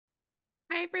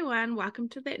Hi everyone, welcome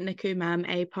to the NICU Mum,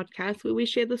 a podcast where we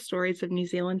share the stories of New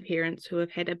Zealand parents who have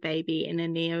had a baby in a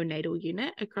neonatal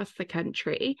unit across the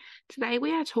country. Today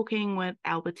we are talking with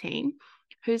Albertine,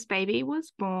 whose baby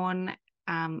was born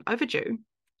overdue,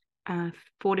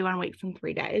 41 weeks and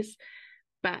 3 days,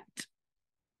 but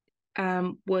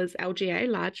was LGA,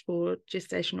 large for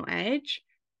gestational age,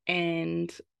 and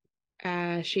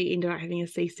she ended up having a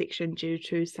C-section due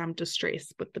to some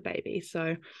distress with the baby.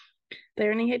 So they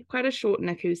only had quite a short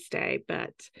NICU stay,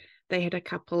 but they had a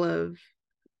couple of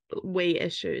wee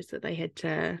issues that they had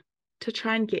to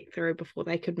try and get through before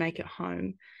they could make it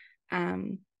home.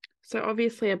 So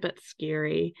obviously a bit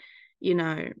scary.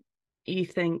 You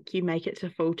think you make it to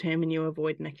full term and you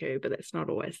avoid NICU, but that's not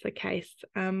always the case.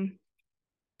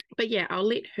 But yeah, I'll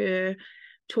let her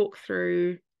talk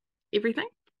through everything.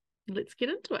 Let's get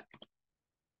into it.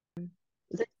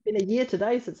 It's been a year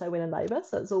today since I went in labour,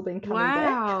 so it's all been coming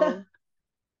Wow. back.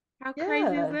 How crazy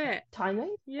is Yeah, that?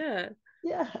 timing. Yeah.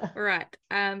 Yeah. All right.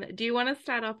 Do you want to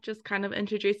start off just kind of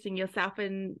introducing yourself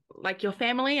and like your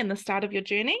family and the start of your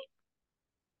journey?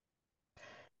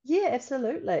 Yeah,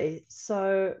 absolutely.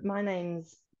 So my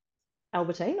name's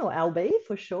Albertine, or Albie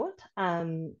for short.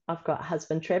 I've got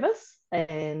husband Travis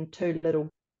and two little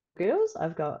girls.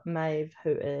 I've got Maeve,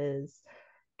 who is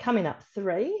coming up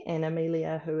 3, and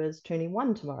Amelia, who is turning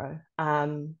 1 tomorrow.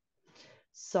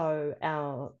 So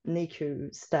our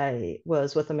NICU stay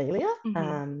was with Amelia.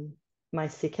 My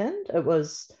second, it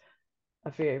was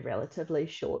a very relatively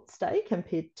short stay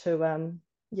compared to a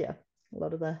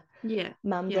lot of the Yeah.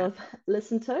 mums Yeah. I've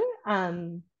listened to.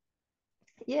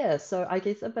 So I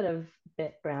guess a bit of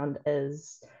background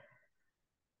is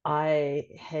I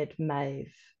had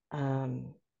Maeve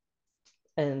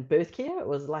in birth care. It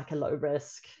was like a low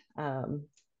risk.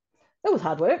 It was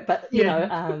hard work, but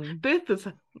Yeah. Birth is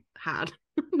hard,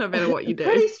 no matter what you do.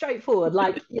 pretty straightforward.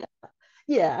 I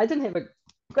didn't have a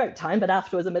great time, but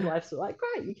afterwards the midwives were like,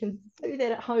 great, you can do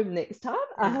that at home next time.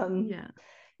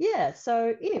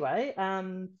 So anyway,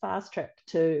 fast track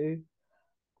to,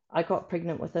 I got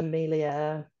pregnant with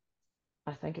Amelia,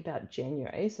 I think about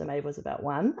January, so Maeve was about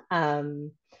 1,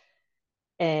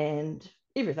 and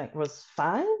everything was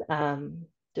fine,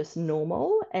 just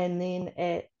normal. And then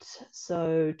at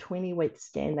 20-week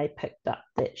scan, they picked up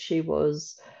that she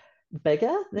was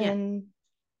bigger than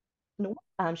normal.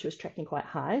 She was tracking quite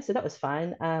high, so that was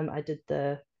fine. I did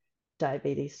the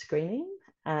diabetes screening,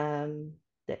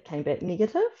 that came back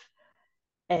negative.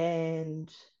 And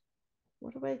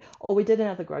we did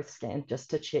another growth scan just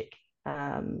to check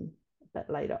a bit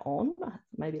later on,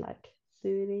 maybe like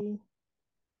 30,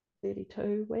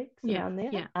 32 weeks around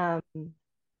there.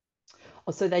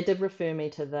 So they did refer me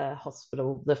to the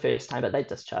hospital the first time, but they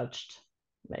discharged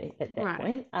me at that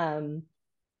point.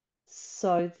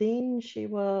 So then she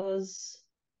was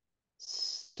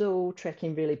still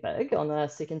tracking really big on the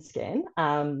second scan.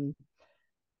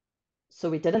 So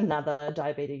we did another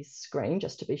diabetes screen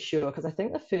just to be sure, because I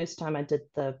think the first time I did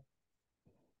the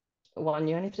one,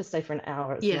 you only have to stay for an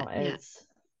hour. It's not as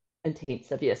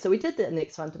intensive. Yeah. So we did the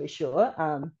next one to be sure,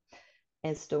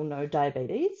 and still no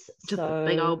diabetes. Just a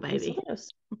big old baby.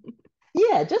 Just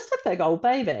a big old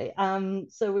baby.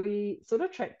 So we sort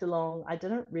of tracked along. I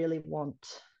didn't really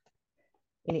want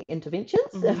any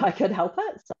interventions if I could help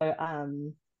it. So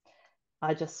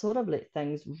I just sort of let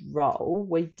things roll.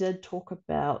 We did talk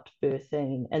about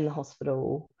birthing in the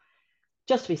hospital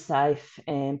just to be safe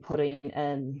and putting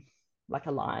in like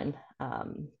a line,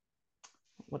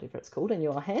 whatever it's called, in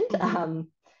your hand.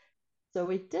 So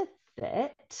we did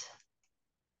that.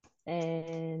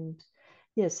 And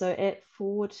so at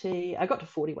 40, I got to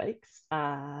 40 weeks,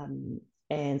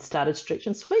 and started stretch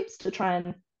and sweeps to try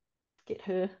and get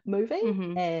her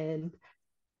moving. And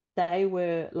they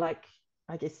were like,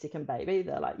 I guess, second baby.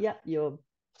 They're like, yeah, you're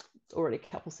already a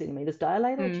couple centimeters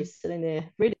dilated. She's sitting there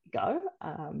ready to go.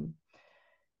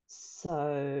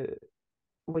 So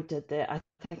we did that. I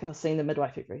think I was seeing the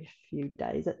midwife every few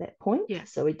days at that point.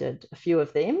 So we did a few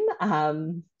of them.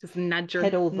 Just nudge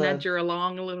her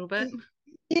along a little bit.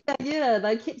 Yeah.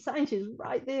 They kept saying she's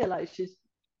right there. Like, she's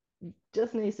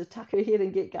just needs to tuck her head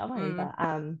and get going. But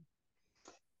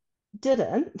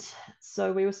didn't.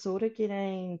 So we were sort of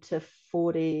getting to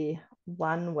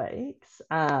 41 weeks,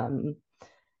 and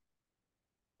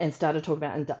started talking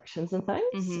about inductions and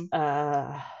things.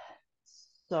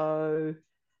 So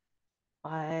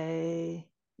I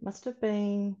must have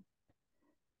been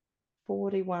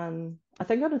 41, I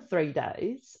think, on 3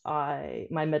 days.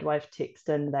 My midwife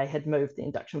texted and they had moved the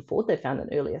induction forward. They found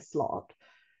an earlier slot,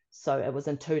 so it was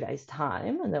in 2 days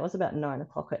time, and that was about 9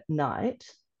 o'clock at night.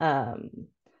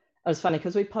 It was funny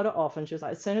because we put it off, and she was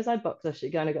like, as soon as I book this, you're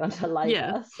going to go into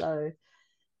labor. So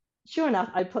sure enough,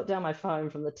 I put down my phone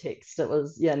from the text. It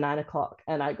was, 9 o'clock.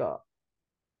 And I got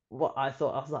what I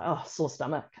thought. I was like, oh, sore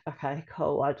stomach. Okay,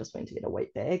 cool. I just went to get a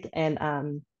wheat bag.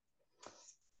 And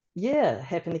yeah,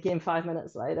 happened again 5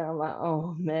 minutes later. I'm like,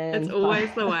 oh It's man, always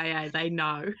like, the way, they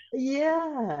know.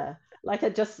 yeah, like I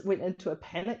just went into a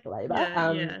panic labor.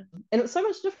 Yeah, yeah, And it was so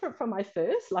much different from my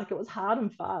first. Like it was hard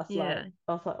and fast. Like yeah.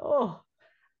 I was like, oh,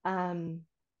 um,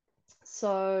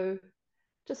 so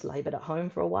just labored at home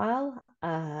for a while.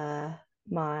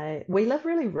 My we live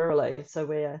really rurally, so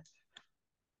we're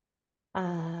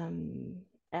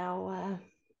hour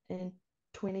and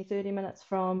 20-30 minutes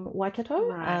from Waikato.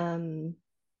 Right.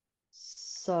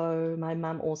 So my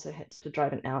mum also had to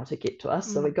drive an hour to get to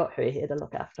us. So we Mm, got her here to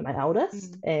look after my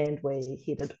eldest mm, and we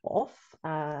headed off.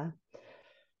 Probably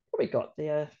got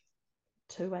there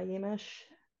 2 a.m.-ish.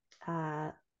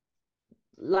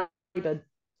 Labored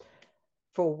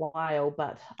for a while,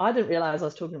 but I didn't realize I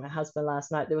was talking to my husband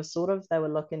last night. They were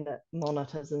looking at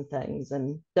monitors and things,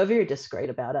 and they're very discreet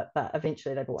about it. But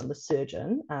eventually, they brought in the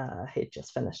surgeon. He'd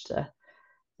just finished a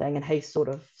thing, and he sort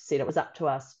of said it was up to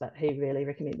us, but he really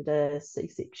recommended a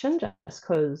C-section just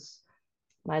because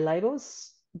my labour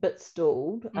was a bit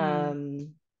stalled.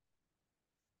 mm.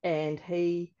 And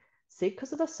he said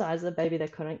because of the size of the baby, they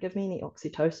couldn't give me any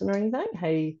oxytocin or anything.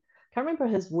 He can't remember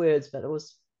his words, but it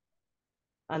was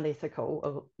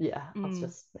unethical. Yeah, I was Mm.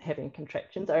 just having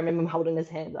contractions. I remember him holding his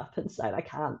hand up and saying, "I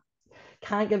can't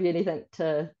give you anything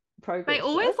to They progress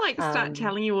always with." like start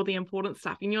telling you all the important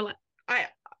stuff, and you're like, I,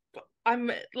 I'm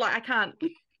like, I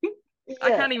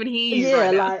Yeah, can't even hear you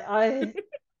right yeah, now.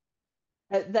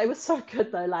 like they were so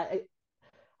good though. Like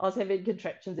I was having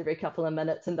contractions every couple of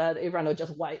minutes, and everyone would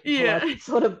just wait until Yeah. I'd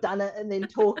sort of done it, and then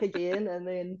talk again, and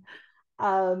then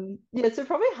yeah. So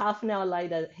probably half an hour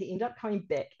later, he ended up coming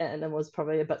back in and was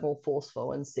probably a bit more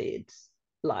forceful and said,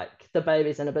 like, the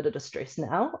baby's in a bit of distress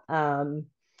now.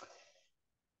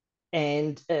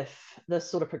 And if this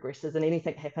sort of progresses and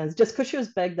anything happens, just because she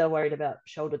was big, they're worried about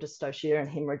shoulder dystocia and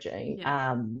hemorrhaging,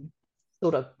 Yeah.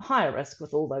 sort of higher risk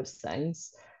with all those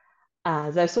things.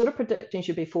 They're sort of predicting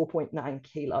she'll be 4.9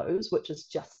 kilos, which is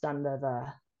just under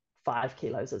the 5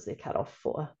 kilos as their cutoff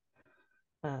for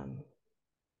um,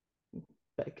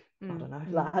 big, I Mm, don't know,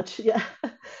 mm. large. Yeah.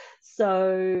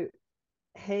 So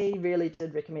he really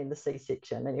did recommend the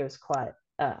C-section, and he was quite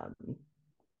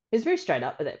he was very straight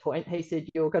up at that point. He said,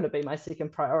 "You're going to be my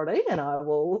second priority, and I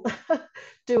will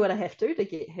do what I have to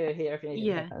get her here if anything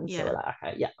Yeah, happens." So we're yeah, like,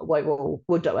 "Okay, yeah, we'll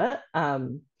do it."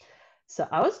 So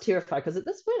I was terrified because at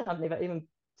this point I've never even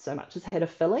so much as had a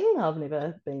filling. I've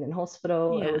never been in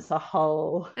hospital. It yeah. was a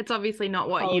whole It's obviously not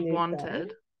what whole you'd new thing.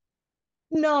 wanted.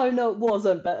 No, no, it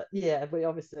wasn't. But yeah, we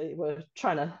obviously were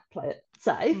trying to play it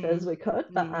safe as Mm, we could,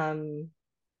 but mm.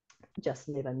 just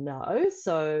never know.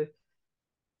 So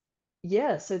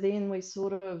yeah, so then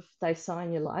they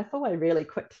sign your life away really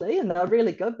quickly, and they're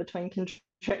really good between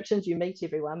contractions. You meet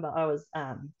everyone, but I was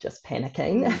just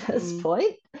panicking Mm, at this mm.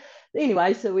 point.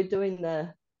 Anyway, so we're doing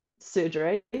the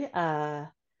surgery,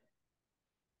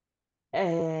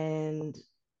 and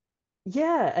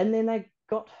yeah, and then they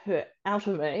got her out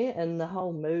of me, and the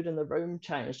whole mood in the room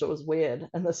changed. It was weird,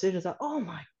 and the surgeon's like, "Oh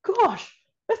my gosh,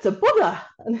 that's a Buddha,"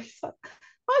 and he's like,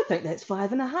 "I think that's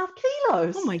 5.5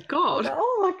 kilos." Oh my I was God. like,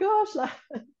 "Oh my gosh,"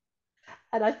 like,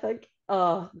 and I think,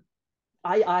 oh,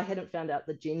 I hadn't found out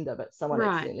the gender, but someone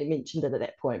Right, accidentally mentioned it at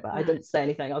that point. But I right. didn't say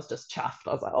anything. I was just chuffed.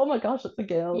 I was like, "Oh my gosh, it's a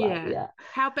girl!" Like, Yeah. yeah.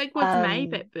 How big was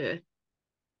Maeve Um, at birth?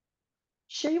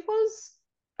 she was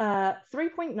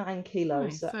 3.9 Oh,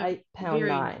 kilos, so so 8 pound very,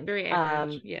 nine. very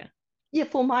average. Yeah. Yeah,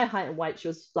 for my height and weight, she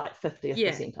was like 50th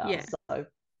Yeah, percentile. yeah, So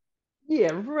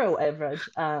yeah, real average.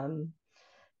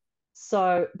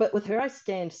 So, but with her, I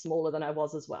scanned smaller than I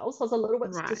was as well. So I was a little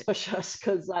bit right. suspicious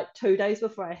because, like, 2 days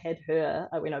before I had her,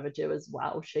 I went overdue as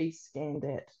well. She scanned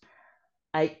at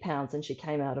 8 pounds and she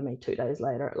came out of me 2 days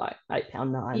later at like 8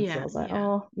 pound nine. So I Yeah, was like, yeah,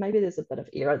 oh, maybe there's a bit of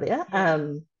error there. yeah.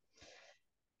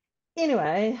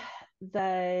 Anyway,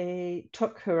 they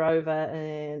took her over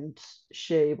and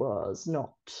she was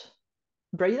not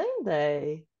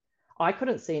breathing. I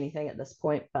couldn't see anything at this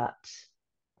point, but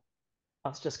I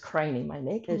was just craning my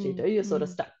neck as you Mm, do. You're sort of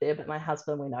mm. stuck there. But my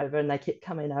husband went over and they kept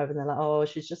coming over and they're like, oh,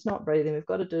 she's just not breathing. We've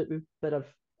got to do a bit of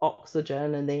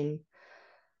oxygen and then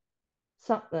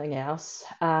something else.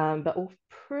 But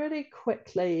pretty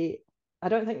quickly, I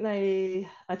think they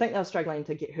were struggling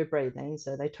to get her breathing.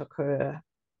 So they took her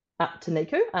up to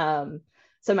NICU.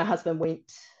 So my husband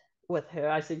went with her.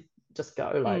 I said, just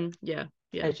go, like, Mm, yeah,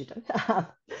 yeah, as you do.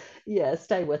 Yeah,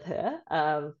 stay with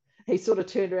her. He sort of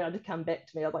turned around to come back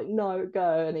to me. I was like, no,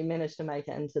 go. And he managed to make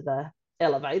it into the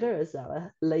elevator as they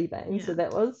were leaving. yeah. So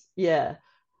that was, yeah.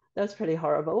 that was pretty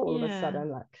horrible all of a Yeah. sudden.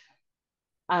 Like,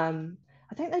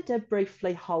 I think they did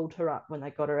briefly hold her up when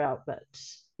they got her out, but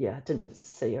yeah, didn't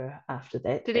see her after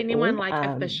that Did at anyone all. like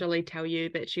officially tell you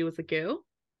that she was a girl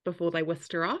before they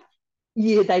whisked her off?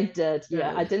 Yeah, they did.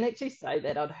 Yeah, I Good. didn't actually say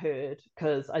that. I'd heard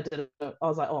because I didn't. I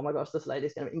was like, oh my gosh, this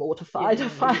lady's going to be mortified Yeah,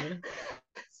 if I yeah.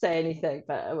 say anything.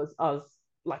 But I was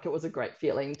like, it was a great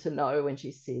feeling to know when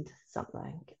she said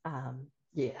something.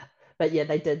 Yeah, but yeah,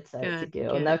 they did say it's a Good,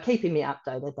 girl, and they were good. keeping me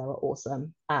updated. They were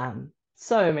awesome.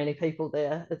 So many people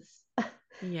there. It's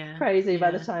Yeah, crazy.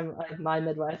 By the yeah. time I had my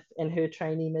midwife and her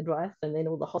trainee midwife, and then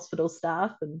all the hospital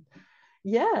staff, and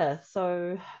yeah,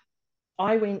 so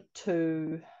I went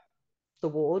to the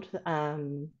ward,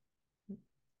 and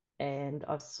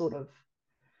I was sort of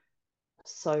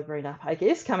sobering up, I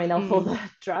guess, coming off all Mm, the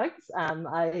drugs.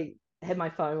 I had my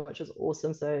phone, which was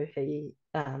awesome. So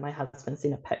my husband,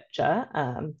 sent a picture.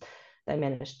 They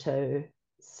managed to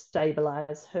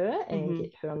stabilize her and mm-hmm.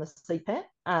 get her on the CPAP.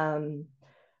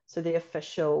 So the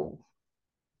official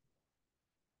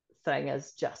thing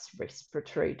is just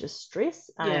respiratory distress,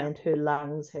 Yeah, and her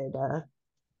lungs had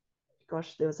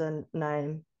gosh, there was a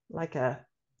name like a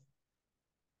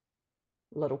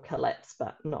little collapse,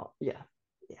 but not, yeah,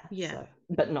 yeah. yeah. So,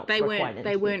 but not They weren't requiring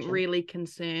they weren't intervention. really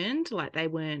concerned, like they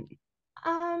weren't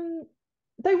Um,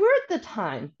 they were at the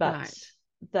time, but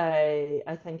right.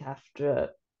 I think after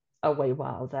a wee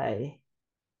while, they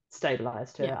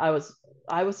stabilized her. Yeah,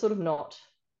 I was sort of not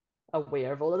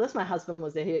aware of all of this. My husband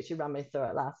was there; he actually ran me through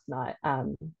it last night.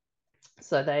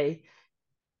 So they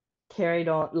carried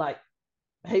on like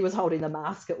he was holding the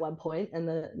mask at one point, and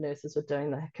the nurses were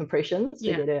doing the compressions to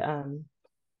yeah. get her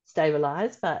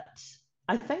stabilized. But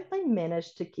I think they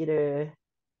managed to get her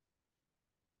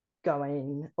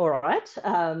going all right.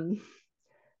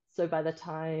 So by the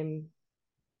time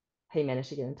he managed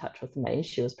to get in touch with me,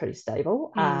 she was pretty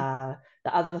stable. Mm,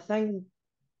 The other thing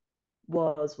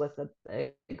was with a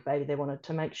big baby, they wanted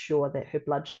to make sure that her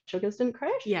blood sugars didn't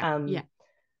crash. yeah, yeah,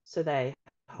 So they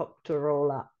hooked her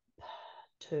all up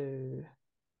to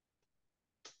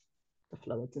the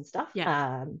fluids and stuff,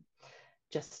 yeah.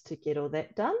 just to get all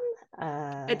that done.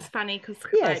 It's funny because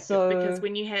Yeah, because so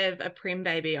when you have a prem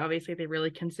baby, obviously they're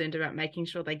really concerned about making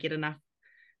sure they get enough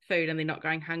food and they're not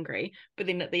going hungry. But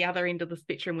then at the other end of the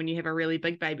spectrum, when you have a really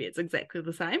big baby, it's exactly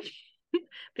the same.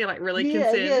 They're like really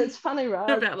yeah, concerned it's funny,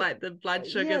 right? about like the blood Yeah,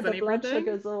 sugars the and blood everything.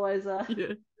 sugar is always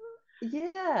Yeah.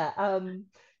 yeah,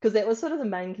 because that was sort of the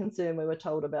main concern we were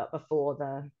told about before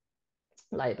the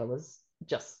labour was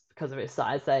just because of her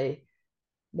size. They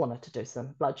wanted to do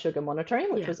some blood sugar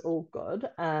monitoring, which Yeah. was all good.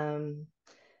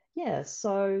 Yeah,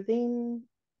 so then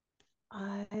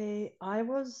I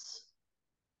was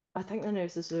I think the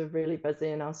nurses were really busy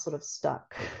and I was sort of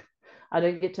stuck. I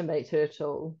didn't get to meet her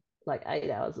till like 8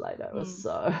 hours later. It was Mm,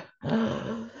 so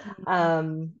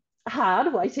mm.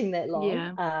 hard waiting that long,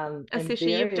 Yeah. and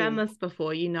Especially you've done very this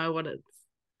before, you know what it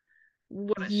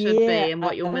should be yeah, and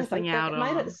what you're I missing think out that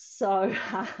made it on. so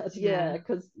hard. Yeah, Yeah.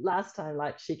 because last time,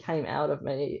 like, she came out of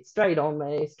me, straight on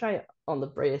the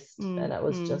breast, and Mm, it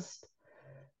was mm. just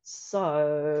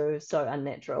so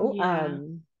unnatural. Yeah.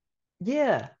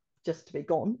 Yeah, just to be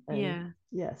gone and Yeah.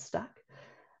 yeah, stuck.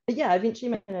 But yeah, I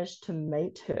eventually managed to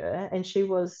meet her, and she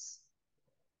was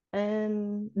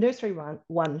in nursery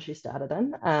one she started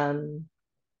in.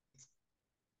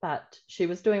 But she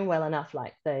was doing well enough,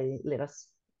 like they let us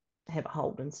have a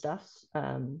hold and stuff.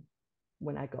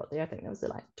 When I got there, I think that was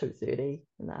at like 2:30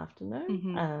 in the afternoon.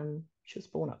 Hmm. She was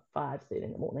born at 5:30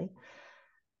 in the morning.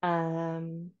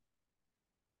 Um,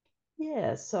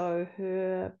 yeah, so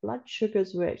her blood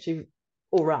sugars were actually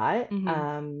all right.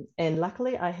 Hmm. And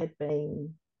luckily I had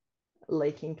been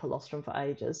leaking colostrum for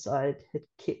ages, so I had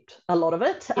kept a lot of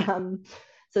it. Yeah.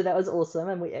 So that was awesome,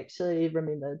 and we actually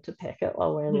remembered to pack it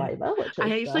while we're in Yeah. labour, which is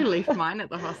I actually left mine at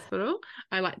the hospital.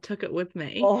 I like took it with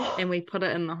me and oh we put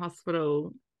it in the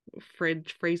hospital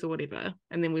fridge, freeze or whatever.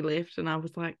 And then we left and I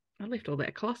was like, I left all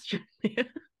that colostrum there.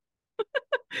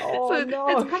 oh So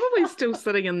it's no. probably still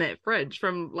sitting in that fridge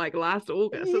from like last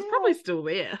August. It's Yeah. probably still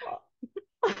there.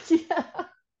 Yeah.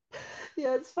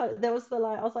 Yeah, it's fun. That was the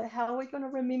like, I was like, how are we going to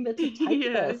remember to take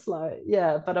Yeah. this? Like,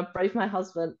 yeah, but I braved my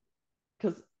husband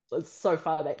because it's so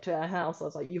far back to our house. I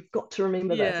was like, you've got to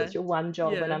remember this. Yeah. It's your one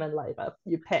job when Yeah. I'm in labor.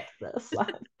 You pack this.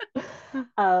 Like,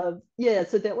 yeah,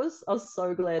 so I was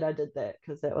so glad I did that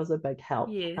because that was a big help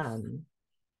Yes.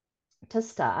 to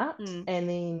start. Mm. And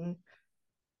then,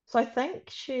 so I think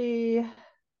she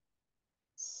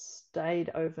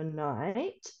stayed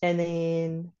overnight. And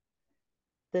then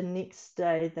the next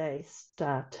day they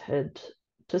started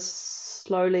to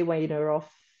slowly wean her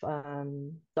off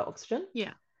the oxygen.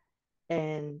 Yeah.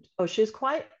 And oh, she was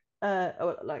quite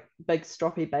like big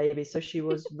stroppy baby, so she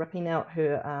was ripping out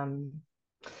her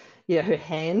her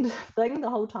hand thing the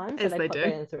whole time, so As they they put that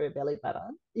do. in through her belly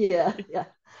button. Yeah.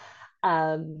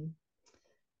 um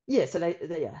so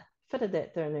they fitted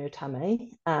that through in her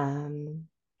tummy.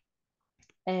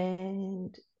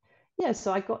 And yeah,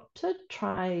 so I got to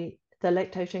try, the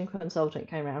lactation consultant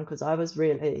came around because I was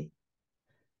really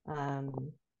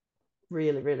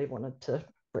really wanted to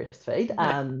breastfeed.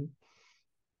 Yeah.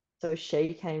 So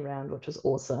she came around, which was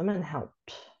awesome, and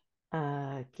helped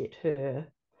get her,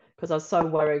 because I was so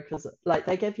worried, because like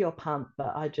they give you a pump,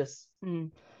 but I just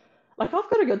like, I've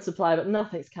got a good supply, but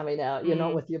nothing's coming out. You're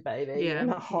not with your baby. You're Yeah. in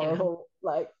a horrible,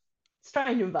 like,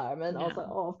 strange environment. I Yeah. was like,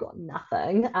 oh, I've got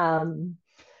nothing.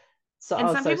 So I And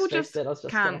was some so people stressed just that I was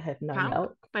just going to can't have no pump.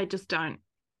 milk. They just don't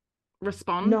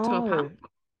respond to a No. pump.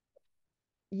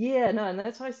 Yeah, no. And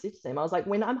that's what I said to them. I was like,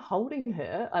 when I'm holding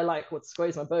her, I like would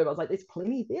squeeze my boob. I was like, there's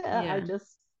plenty there. I Yeah.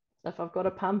 just, if I've got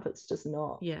a pump, it's just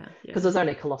not. Yeah. Because Yeah. there's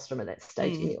only colostrum at that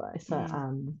stage Mm. anyway. So,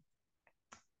 Mm.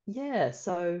 yeah.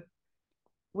 So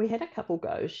we had a couple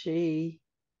go. She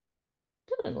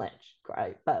didn't latch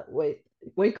great, but we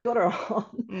got her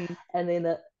on. Mm. And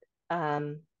then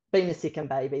being a second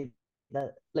baby,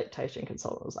 the lactation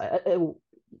consultant was like, it'll,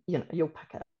 you'll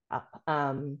pick it up.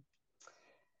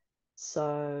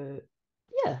 So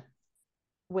yeah,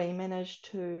 we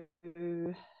managed to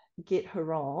get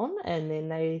her on, and then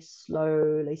they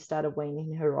slowly started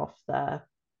weaning her off the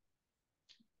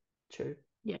tube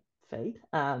Yeah. feed,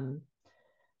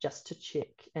 just to check,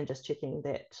 and just checking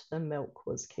that the milk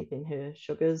was keeping her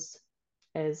sugars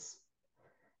as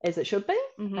it should be.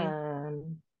 Mm-hmm.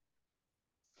 Um,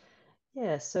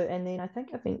 yeah, so, and then I think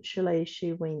eventually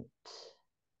she went,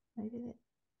 maybe that,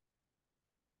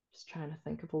 just trying to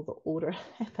think of all the order it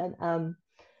happened.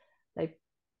 They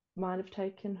might have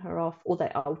taken her off, or they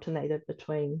alternated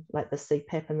between like the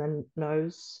CPAP and the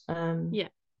nose Yeah.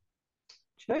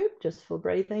 tube, just for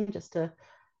breathing,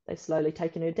 they've slowly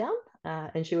taken her down,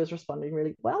 and she was responding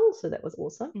really well, so that was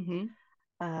awesome.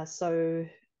 Mm-hmm. So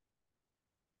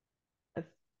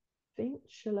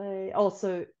eventually,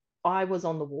 also I was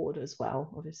on the ward as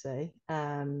well, obviously,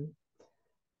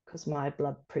 because my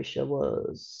blood pressure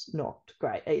was not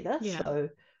great either. Yeah. So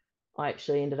I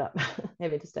actually ended up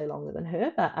having to stay longer than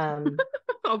her. But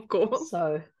Of course.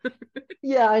 so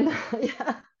yeah, I know,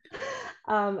 yeah.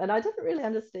 And I didn't really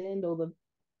understand all the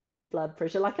blood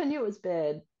pressure. Like, I knew it was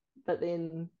bad, but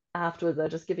then afterwards they're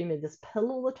just giving me this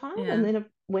pill all the time. Yeah. And then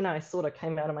when I sort of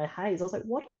came out of my haze, I was like,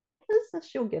 what is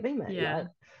this you're giving me? Yeah. Like,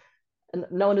 and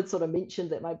no one had sort of mentioned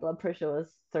that my blood pressure was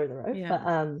through the roof. Yeah.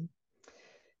 But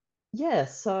yeah,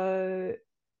 so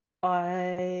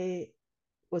I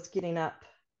was getting up.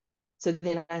 So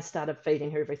then I started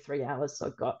feeding her every 3 hours. So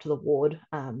I got to the ward,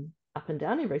 up and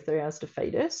down every 3 hours to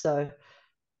feed her. So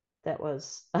that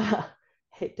was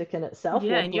hectic in itself,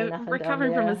 Yeah. And waddling you're up and down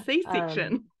recovering from a there.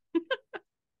 C-section.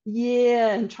 Yeah,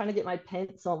 and trying to get my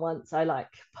pants on, once I like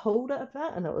pulled it a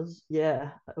bit, and it was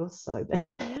so bad.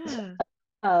 Yeah.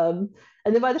 And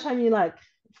then by the time you like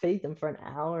feed them for an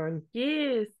hour and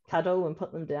Yes. cuddle and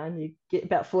put them down, you get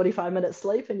about 45 minutes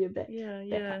sleep and you're Yeah. back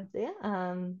Yeah. up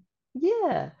there.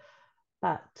 Yeah,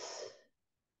 but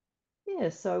yeah,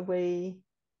 so we,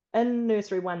 in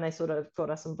nursery one, they sort of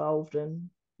got us involved in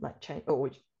like change, or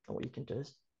you can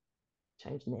just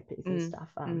change nappies and stuff,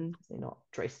 because they're not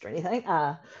dressed or anything.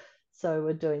 So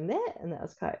we're doing that, and that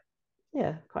was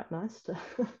quite nice to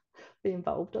be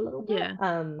involved a little bit.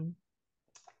 Yeah.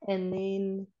 And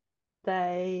then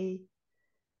they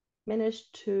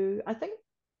managed to, I think,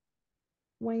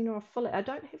 wean her off fully. I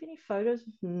don't have any photos of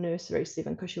nursery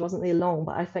 7 because she wasn't there long,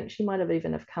 but I think she might have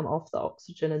even have come off the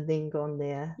oxygen and then gone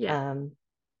there, Yeah.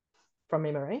 from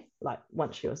memory, like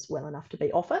once she was well enough to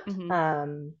be off it.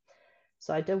 Mm-hmm.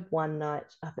 So I did one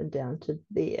night up and down to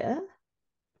there,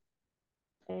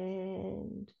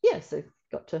 and yeah, so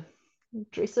got to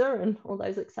dress her and all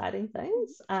those exciting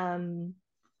things.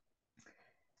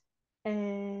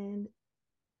 And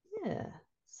yeah,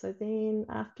 so then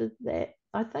after that,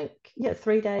 I think,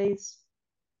 3 days,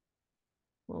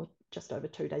 well, just over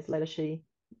 2 days later, she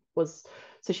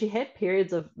had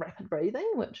periods of rapid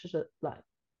breathing, which is like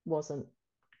wasn't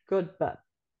good, but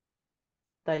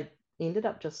they ended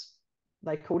up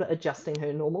they called it adjusting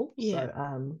her normal. Yeah.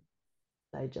 So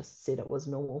they just said it was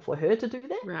normal for her to do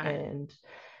that. Right. And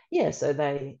yeah, so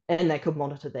they could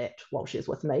monitor that while she was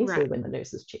with me. Right. So when the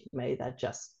nurses checked me, they'd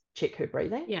just check her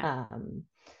breathing. Yeah.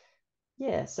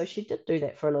 Yeah, so she did do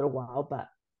that for a little while, but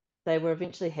they were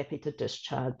eventually happy to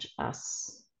discharge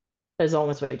us as long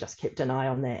as we just kept an eye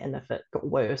on that. And if it got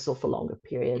worse or for longer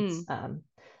periods,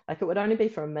 like it would only be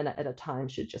for a minute at a time,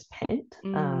 she'd just pant.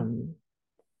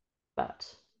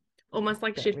 but Almost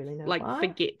like don't she'd really know like why.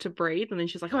 forget to breathe, and then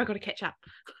she's like, "Oh, I got to catch up."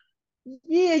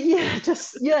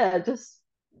 Just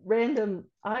random.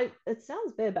 I It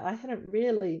sounds bad, but I hadn't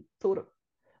really thought it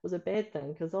was a bad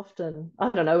thing because often, I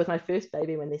don't know, with my first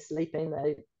baby when they're sleeping,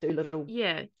 they do little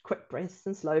Yeah, quick breaths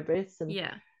and slow breaths, and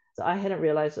yeah. so I hadn't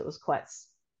realized it was quite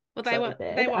Well, so they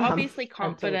bad were obviously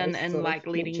until they confident in sort of like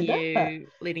mentioned it. But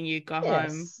letting you go home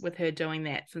yes, with her doing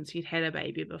that since you'd had a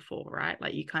baby before, right?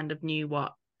 Like you kind of knew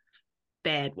what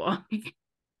bad was.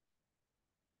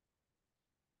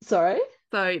 sorry.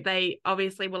 So they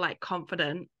obviously were like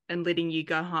confident in letting you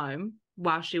go home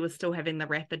while she was still having the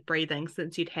rapid breathing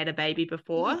since you'd had a baby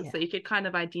before. So Yeah, you could kind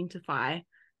of identify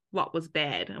what was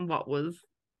bad and what was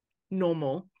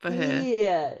normal for her.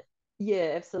 yeah,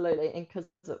 yeah, absolutely. And because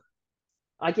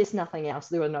I guess nothing else,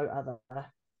 there were no other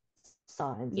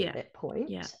signs at Yeah. that Yeah.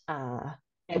 point.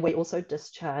 And we also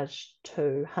discharged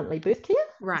to Huntley Birth Care.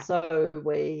 Right. So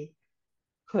we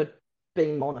could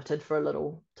be monitored for a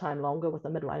little time longer with the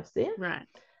midwives there. Right.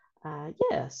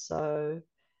 Yeah, so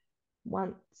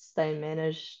once they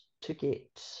managed to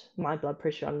get my blood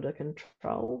pressure under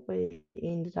control, we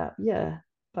ended up,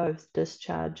 both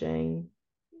discharging,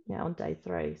 on day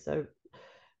 3. So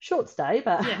short stay,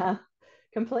 but Yeah.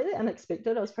 completely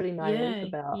unexpected. I was pretty naive Yeah.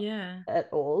 about Yeah. it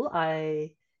all.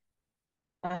 I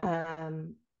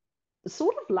um,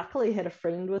 sort of luckily had a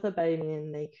friend with a baby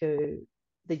in NICU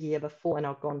the year before, and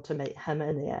I'd gone to meet him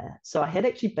in there. So I had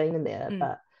actually been in there, Mm.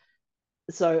 but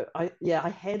so I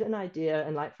had an idea,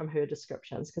 and like from her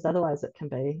descriptions, because otherwise it can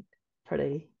be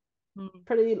pretty Mm.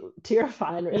 pretty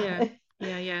terrifying, Yeah. really,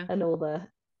 Yeah. Yeah. and all the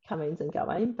comings and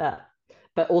going.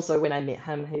 But also when I met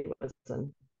him, he was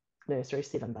in nursery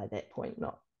 7 by that point,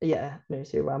 not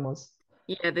nursery 1 was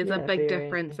Yeah. There's a big very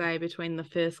difference, between the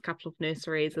first couple of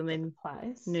nurseries and different then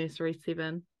place. nursery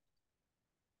 7.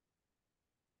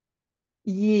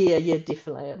 Yeah,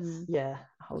 definitely. It's Mm.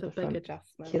 a whole It's a big different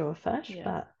adjustment. kettle of fish. Yeah.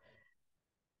 But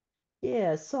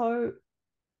yeah, so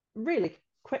really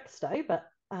quick stay, but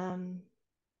I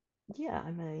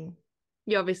mean,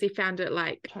 You obviously found it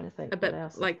like trying to a think what bit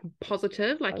else like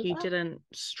positive, like goes you up. didn't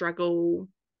struggle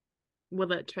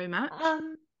with it too much.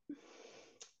 Um,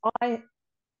 I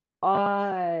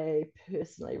I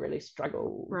personally really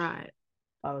struggled. Right.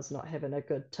 I was not having a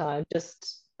good time,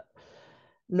 just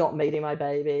not meeting my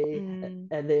baby, Mm,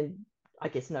 and then I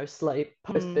guess no sleep,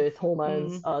 post mm, birth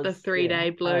hormones. mm. The 3 day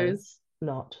I blues. was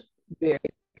not very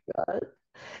good.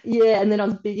 Yeah, and then I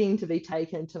was begging to be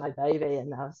taken to my baby,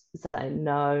 and I was saying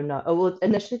no, no. Oh, well,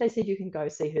 initially they said you can go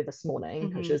see her this morning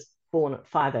because she Hmm. was born at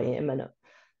 5 a.m. and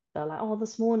they're like, oh,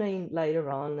 this morning later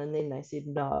on, and then they said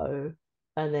no,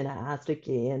 and then I asked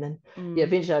again, and Mm.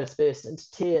 eventually I just burst into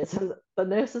tears. And the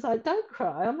nurse is like, don't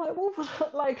cry. I'm like, well,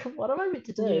 what am I meant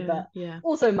to do? Yeah, But yeah.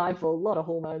 also mindful, a lot of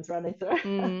hormones running through.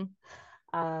 Mm.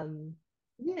 um,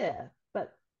 yeah,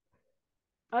 but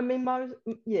I mean,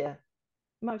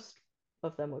 most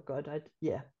of them were good.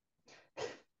 Yeah,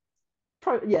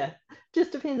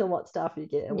 just depends on what staff you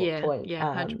get at what Yeah, point. yeah,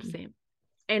 100%.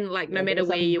 And like no Yeah, there were matter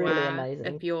where some you really are, if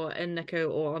amazing. you're in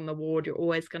NICU or on the ward, you're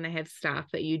always going to have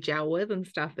staff that you gel with and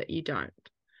stuff that you don't,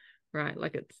 right?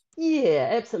 Like it's Yeah,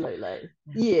 absolutely.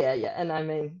 yeah. Yeah, and I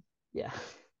mean, yeah.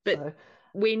 But So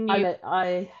when I you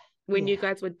mean, when you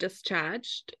guys were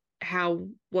discharged, how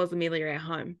was Amelia at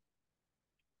home?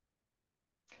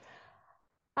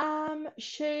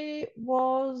 She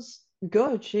was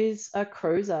good. She's a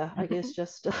cruiser, I guess,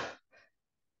 just a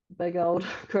big old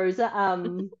cruiser.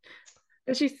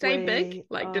 Did she stay big? We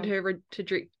Like, did her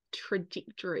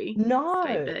trajectory stay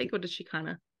No, big, or did she kind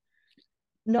of?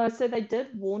 no. So they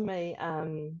did warn me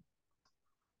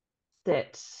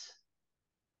that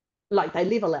like they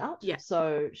level out. Yeah.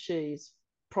 So she's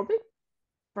probably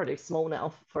pretty small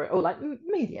now for or like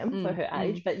medium for Mm, her mm.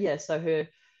 age. But yeah, so her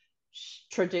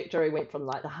trajectory went from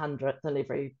like the 100th and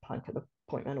every blanket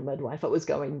appointment or midwife, it was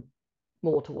going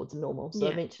more towards normal. So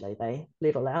Yeah. eventually they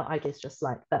level out, I guess, just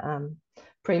like the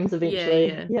preems Yeah.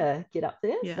 eventually, Yeah. get up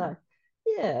there. Yeah. So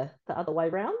yeah, the other way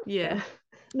around. So Yeah.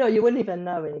 no, you wouldn't even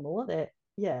know anymore that,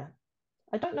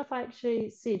 I don't know if I actually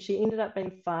said she ended up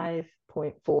being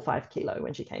 5.45 kilo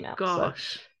when she came out. So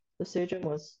Gosh, the surgeon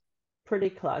was pretty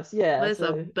close. Yeah, there's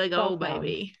a so big old 12 pounds.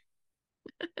 baby.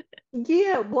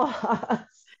 Yeah, it was.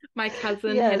 My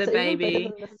cousin Yeah, had a so even bigger baby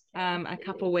than the scans. a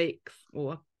couple weeks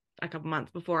or a couple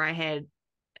months before I had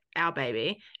our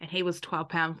baby, and he was 12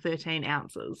 pounds 13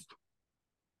 ounces.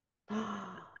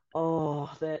 Oh,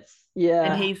 And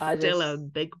yeah. he's still a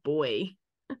big boy.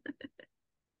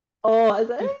 Oh, is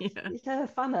it? Yeah. Yeah,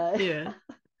 funny. Yeah.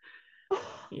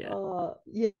 Yeah. Oh,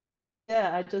 yeah.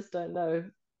 Yeah, I just don't know.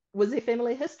 Was there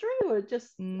family history or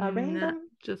just a Nah, random?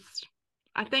 just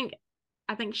I think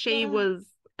I think she was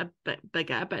a bit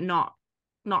bigger, but not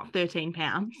 13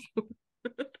 pounds.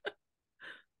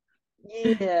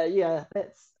 Yeah,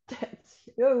 that's Yeah.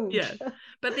 huge.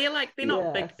 But they're not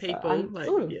Yeah, big so people. I'm Like,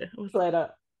 sort of yeah. It was, glad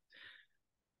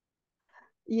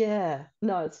yeah,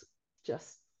 no, it's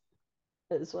just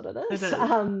it is what it it is. is.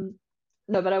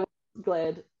 No, but I was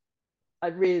glad. I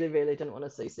really, really didn't want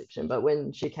a C-section, but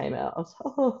when she came out, I was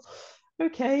oh,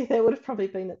 okay, that would have probably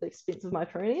been at the expense of my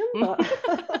perineum, but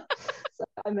so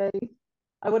I mean,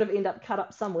 I would have ended up cut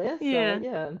up somewhere. So Yeah.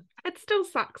 yeah, It still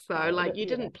sucks though. Like you yeah,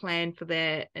 didn't plan for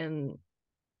that, and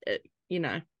it,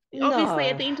 obviously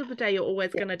at no, the end of the day, you're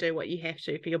always yeah, going to do what you have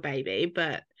to for your baby,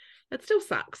 but it still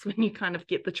sucks when you kind of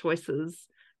get the choices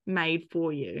made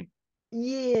for you.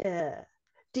 yeah,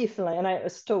 definitely. And I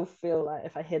still feel like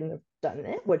if I hadn't have done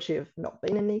that, would she have not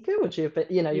been a Niku? Would she have been,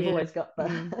 you've Yeah. always got the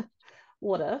Mm,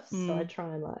 what ifs. So I mm,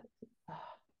 try and like, oh,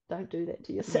 don't do that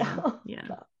to yeah. yourself. Yeah.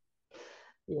 But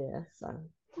yeah, so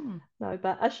Hmm. no,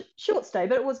 but a short stay,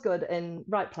 but it was good and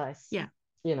right place. Yeah.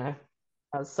 You know,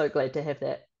 I was so glad to have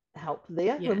that help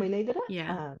there when Yeah. we needed it.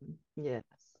 Yeah. Yeah,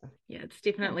 so, Yeah. It's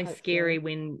yeah, definitely scary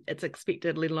hopefully. when it's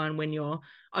expected, let alone when you're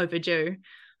overdue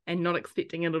and not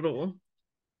expecting it at all.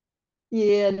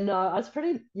 Yeah, no, I was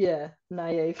pretty,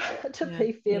 naive to Yeah.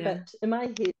 be fair, Yeah. but in my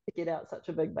head to get out such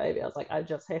a big baby, I was like, I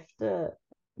just have to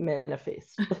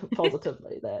manifest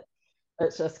positively that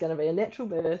it's just going to be a natural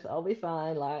birth. I'll be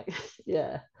fine. Like,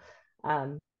 yeah.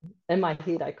 Um, in my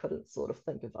head, I couldn't sort of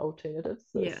think of alternatives.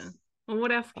 Yeah. This, Well,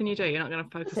 what else can you do? You're not going to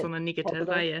just focus had on the negative, are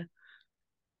positive.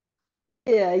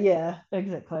 you? Yeah,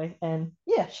 exactly. And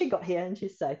yeah, she got here and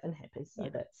she's safe and happy. So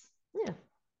Yeah. yeah,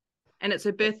 And it's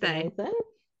her that's the birthday main thing.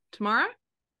 tomorrow.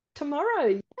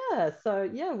 Tomorrow, yeah. So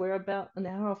yeah, we're about an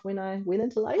hour off when I went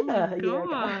into Oh my labor a year ago.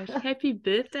 gosh. Happy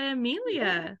birthday, Yeah,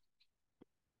 Amelia.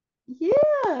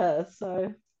 yeah.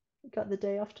 So we got the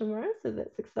day off tomorrow, so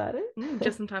that's exciting.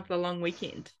 Just in time for the long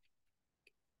weekend.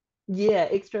 Yeah,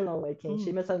 extra long weekend.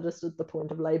 She Mm. misunderstood the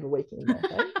point of labor weekend, I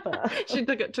think. But She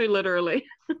took it too literally.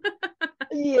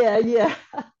 yeah.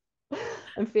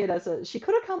 In fairness, she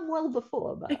could have come well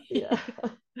before, but yeah.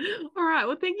 All right.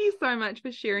 Well, thank you so much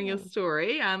for sharing your Yeah.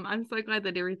 story. I'm so glad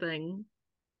that everything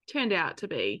turned out to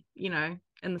be,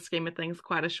 in the scheme of things,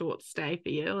 quite a short stay for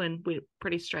you and we're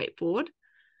pretty straightforward.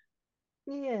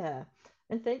 Yeah.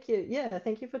 And thank you. Yeah,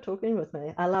 thank you for talking with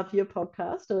me. I love your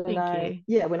podcast. And Thank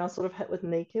you. when I was sort of hit with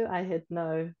Niku, I had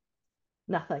nothing.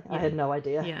 I Yeah. had no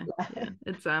idea. Yeah. Yeah.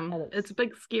 And It's a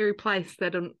big scary place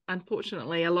that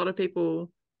unfortunately a lot of people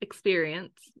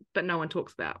experience, but no one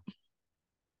talks about.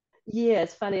 yeah,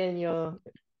 it's funny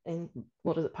in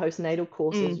what is it, postnatal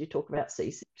courses, Mm, you talk about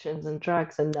C-sections and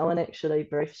drugs, and no one actually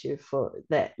briefs you for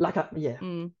that. Like,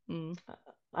 mm, mm,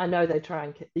 I know they try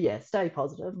and stay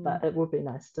positive, mm. but it would be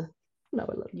nice to know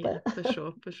a little Yeah, bit. for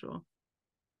sure, for sure.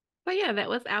 But yeah, that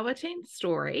was our 10th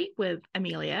story with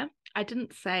Amelia. I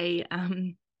didn't say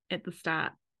at the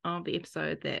start of the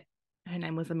episode that her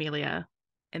name was Amelia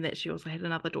and that she also had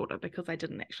another daughter because I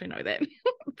didn't actually know that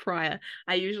prior.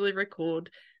 I usually record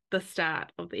the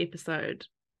start of the episode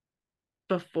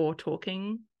before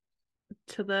talking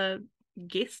to the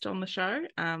guest on the show.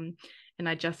 And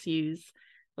I just use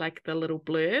like the little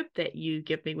blurb that you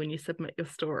give me when you submit your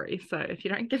story. So if you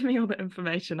don't give me all the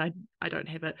information, I don't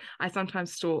have it. I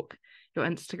sometimes stalk your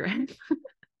Instagram,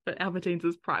 but Albertine's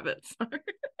is private. So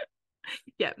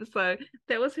yeah, so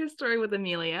that was her story with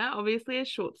Amelia. Obviously a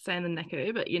short stay in the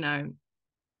NICU, but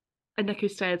a NICU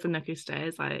stay is a NICU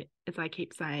stay, as I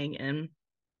keep saying. And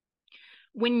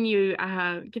when you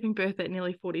are giving birth at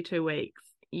nearly 42 weeks,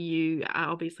 you are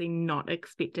obviously not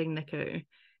expecting NICU.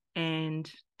 And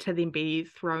to then be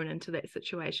thrown into that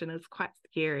situation is quite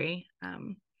scary.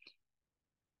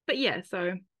 But yeah,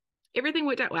 so everything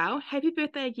worked out well. Happy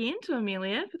birthday again to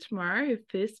Amelia for tomorrow, her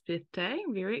first birthday.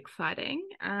 Very exciting.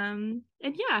 And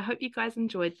yeah, I hope you guys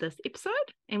enjoyed this episode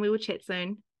and we will chat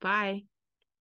soon. Bye.